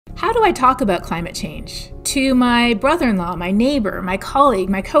How do I talk about climate change to my brother-in-law, my neighbor, my colleague,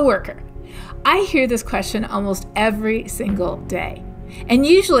 my coworker? I hear this question almost every single day. And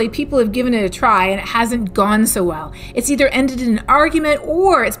usually people have given it a try and it hasn't gone so well. It's either ended in an argument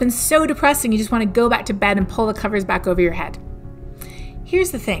or it's been so depressing you just want to go back to bed and pull the covers back over your head.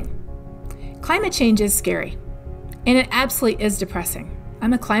 Here's the thing. Climate change is scary. And it absolutely is depressing.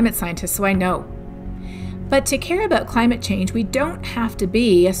 I'm a climate scientist, so I know. But to care about climate change, we don't have to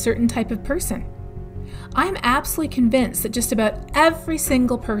be a certain type of person. I'm absolutely convinced that just about every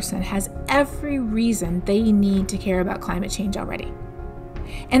single person has every reason they need to care about climate change already.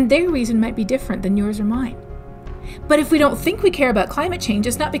 And their reason might be different than yours or mine. But if we don't think we care about climate change,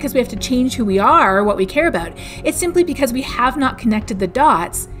 it's not because we have to change who we are or what we care about. It's simply because we have not connected the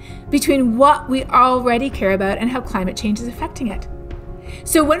dots between what we already care about and how climate change is affecting it.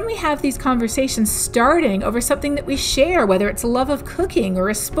 So when we have these conversations starting over something that we share, whether it's a love of cooking or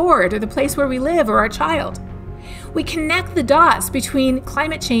a sport or the place where we live or our child, we connect the dots between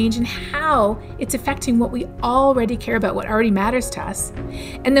climate change and how it's affecting what we already care about, what already matters to us.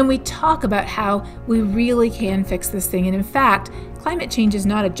 And then we talk about how we really can fix this thing. And in fact, climate change is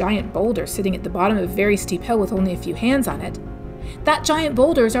not a giant boulder sitting at the bottom of a very steep hill with only a few hands on it. That giant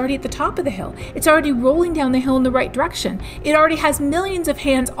boulder is already at the top of the hill. It's already rolling down the hill in the right direction. It already has millions of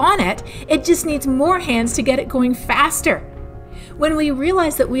hands on it. It just needs more hands to get it going faster. When we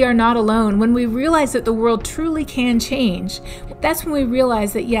realize that we are not alone, when we realize that the world truly can change, that's when we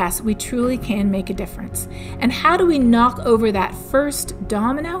realize that yes, we truly can make a difference. And how do we knock over that first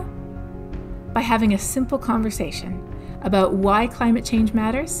domino? By having a simple conversation about why climate change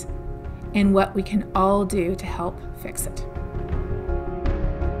matters and what we can all do to help fix it.